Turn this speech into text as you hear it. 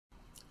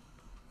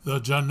The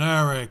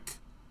Generic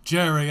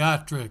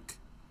Geriatric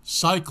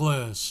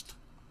Cyclist.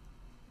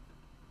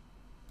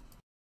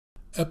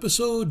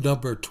 Episode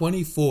number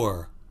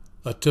 24,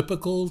 A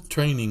Typical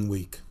Training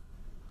Week.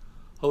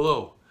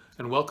 Hello,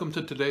 and welcome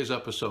to today's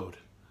episode.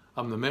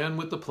 I'm the man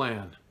with the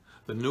plan,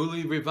 the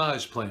newly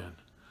revised plan.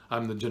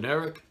 I'm the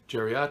Generic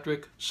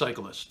Geriatric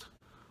Cyclist.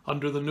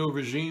 Under the new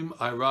regime,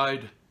 I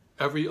ride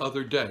every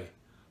other day.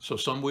 So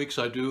some weeks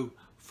I do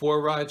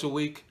 4 rides a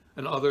week,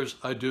 and others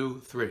I do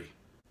 3.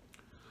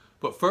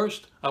 But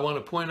first, I want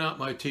to point out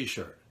my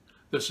t-shirt.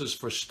 This is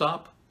for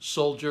Stop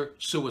Soldier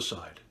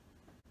Suicide.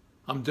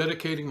 I'm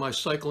dedicating my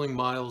cycling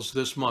miles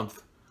this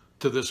month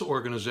to this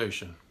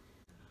organization.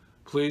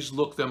 Please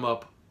look them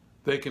up.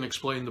 They can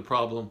explain the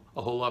problem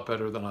a whole lot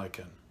better than I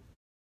can.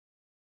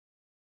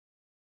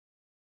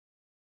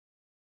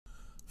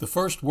 The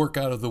first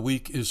workout of the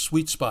week is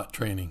sweet spot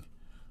training.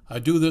 I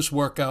do this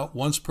workout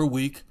once per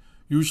week,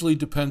 usually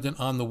dependent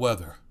on the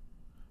weather.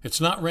 It's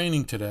not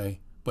raining today,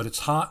 but it's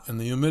hot and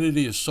the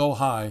humidity is so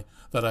high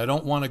that I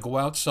don't want to go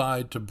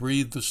outside to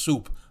breathe the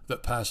soup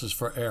that passes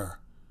for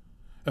air.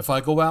 If I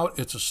go out,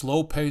 it's a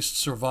slow-paced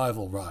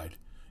survival ride.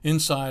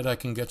 Inside, I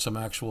can get some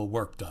actual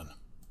work done.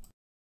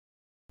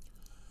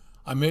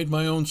 I made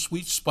my own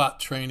sweet spot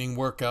training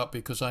workout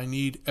because I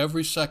need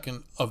every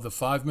second of the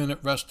 5-minute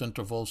rest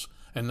intervals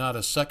and not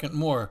a second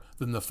more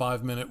than the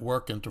 5-minute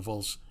work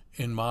intervals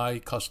in my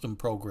custom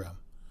program.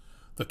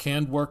 The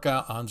canned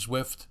workout on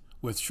Zwift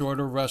with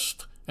shorter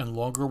rest and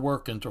longer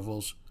work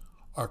intervals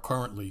are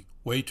currently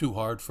way too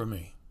hard for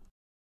me.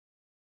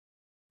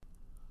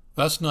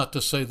 That's not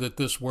to say that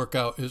this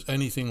workout is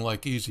anything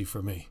like easy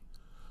for me.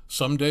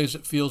 Some days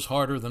it feels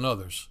harder than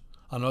others.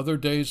 On other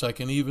days I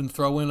can even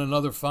throw in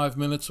another 5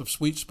 minutes of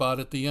sweet spot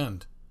at the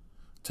end.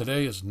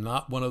 Today is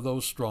not one of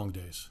those strong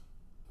days.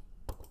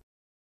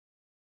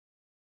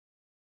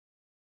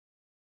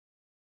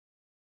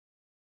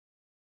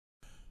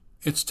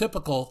 It's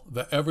typical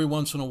that every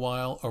once in a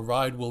while a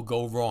ride will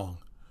go wrong,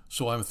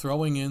 so I'm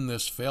throwing in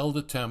this failed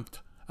attempt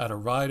at a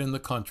ride in the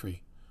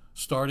country,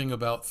 starting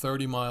about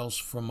 30 miles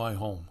from my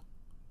home.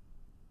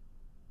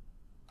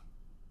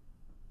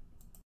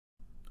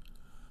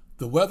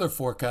 The weather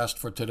forecast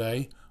for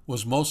today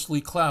was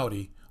mostly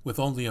cloudy with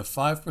only a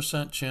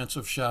 5% chance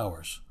of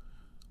showers.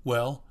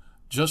 Well,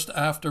 just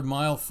after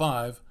mile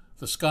 5,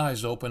 the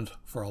skies opened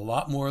for a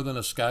lot more than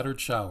a scattered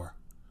shower.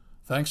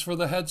 Thanks for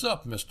the heads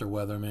up, Mr.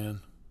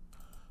 Weatherman.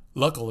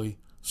 Luckily,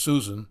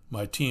 Susan,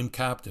 my team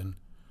captain,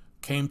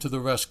 came to the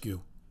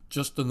rescue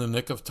just in the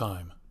nick of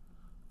time.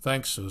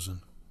 Thanks,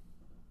 Susan.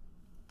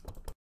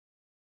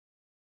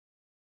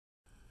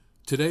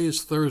 Today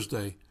is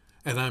Thursday,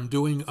 and I'm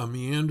doing a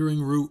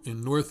meandering route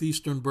in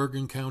northeastern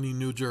Bergen County,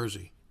 New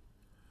Jersey.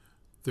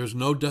 There's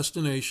no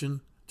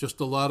destination, just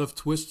a lot of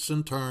twists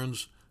and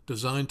turns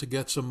designed to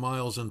get some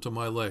miles into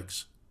my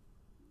legs.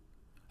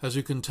 As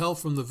you can tell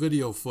from the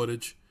video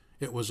footage,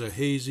 it was a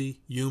hazy,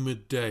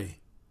 humid day.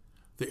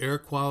 The air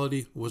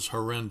quality was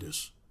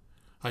horrendous.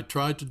 I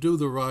tried to do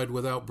the ride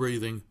without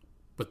breathing,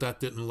 but that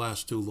didn't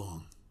last too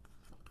long.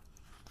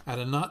 At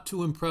a not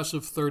too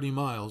impressive 30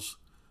 miles,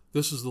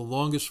 this is the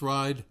longest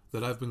ride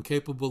that I've been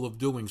capable of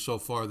doing so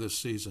far this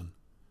season.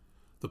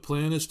 The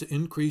plan is to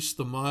increase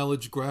the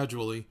mileage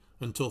gradually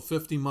until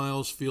 50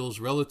 miles feels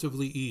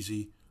relatively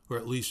easy, or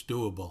at least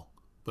doable.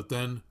 But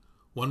then,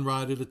 one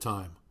ride at a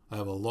time. I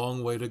have a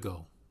long way to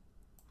go.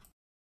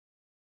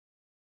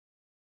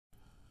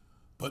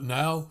 But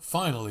now,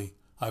 finally,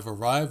 I've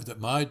arrived at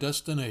my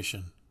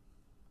destination.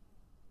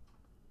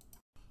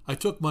 I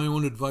took my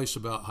own advice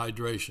about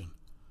hydration.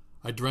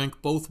 I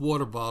drank both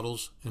water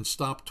bottles and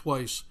stopped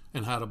twice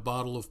and had a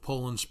bottle of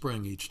Poland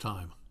Spring each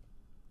time.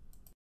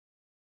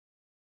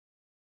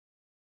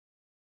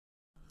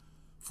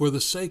 For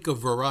the sake of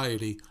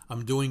variety,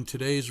 I'm doing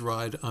today's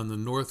ride on the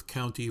North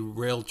County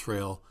Rail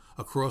Trail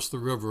across the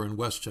river in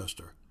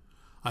Westchester.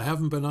 I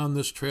haven't been on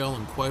this trail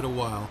in quite a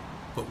while,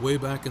 but way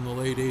back in the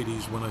late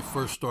 80s when I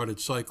first started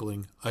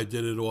cycling, I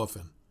did it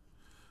often.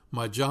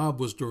 My job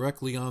was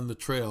directly on the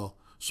trail,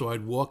 so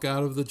I'd walk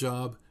out of the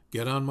job,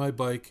 get on my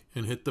bike,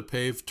 and hit the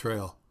paved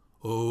trail.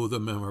 Oh, the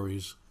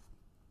memories.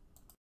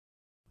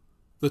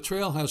 The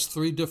trail has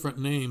 3 different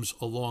names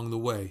along the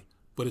way,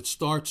 but it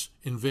starts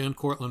in Van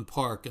Cortlandt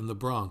Park in the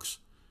Bronx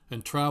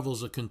and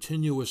travels a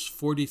continuous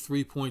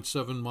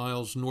 43.7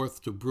 miles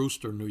north to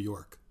Brewster, New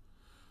York.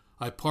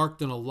 I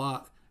parked in a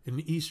lot in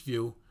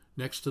Eastview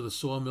next to the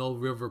Sawmill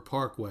River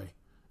Parkway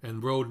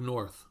and rode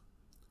north.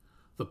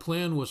 The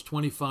plan was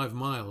 25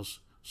 miles,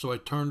 so I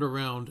turned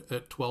around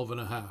at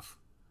 12.5.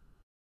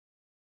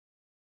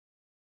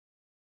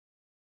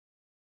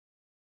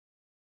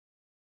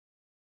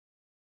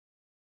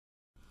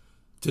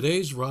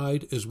 Today's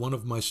ride is one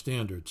of my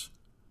standards.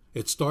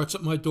 It starts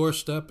at my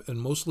doorstep and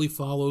mostly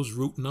follows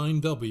Route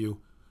 9W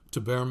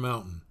to Bear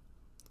Mountain.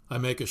 I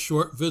make a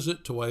short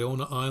visit to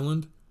Iona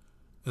Island,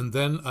 and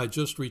then I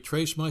just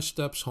retrace my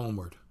steps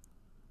homeward.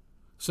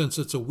 Since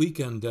it's a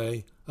weekend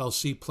day, I'll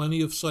see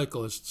plenty of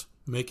cyclists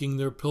making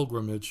their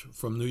pilgrimage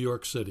from New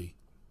York City.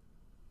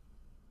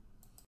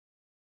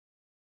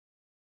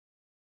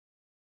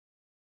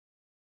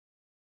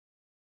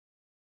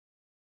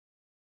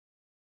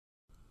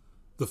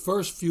 The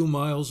first few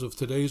miles of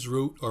today's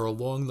route are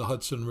along the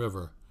Hudson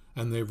River,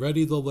 and they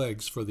ready the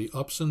legs for the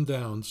ups and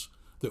downs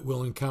that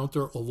we'll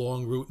encounter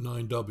along Route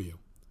 9W.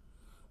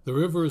 The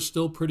river is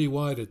still pretty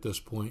wide at this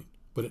point,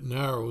 but it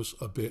narrows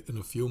a bit in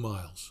a few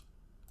miles.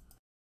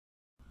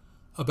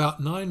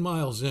 About 9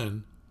 miles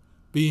in,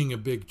 being a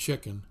big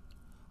chicken,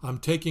 I'm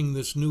taking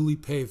this newly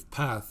paved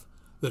path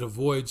that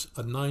avoids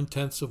a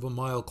 9/10 of a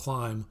mile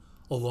climb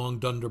along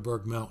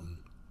Dunderberg Mountain.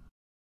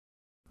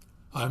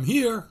 I'm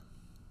here!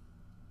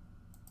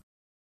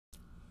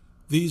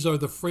 These are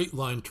the freight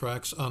line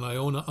tracks on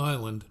Iona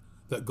Island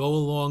that go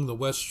along the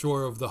west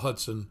shore of the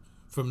Hudson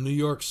from New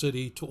York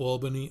City to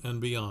Albany and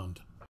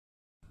beyond.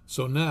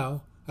 So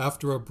now,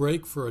 after a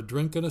break for a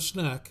drink and a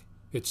snack,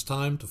 it's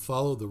time to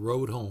follow the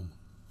road home.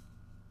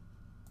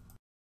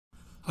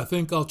 I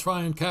think I'll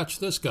try and catch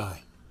this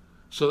guy.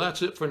 So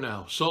that's it for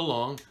now. So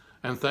long,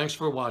 and thanks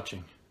for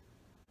watching.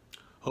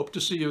 Hope to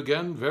see you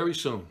again very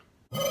soon.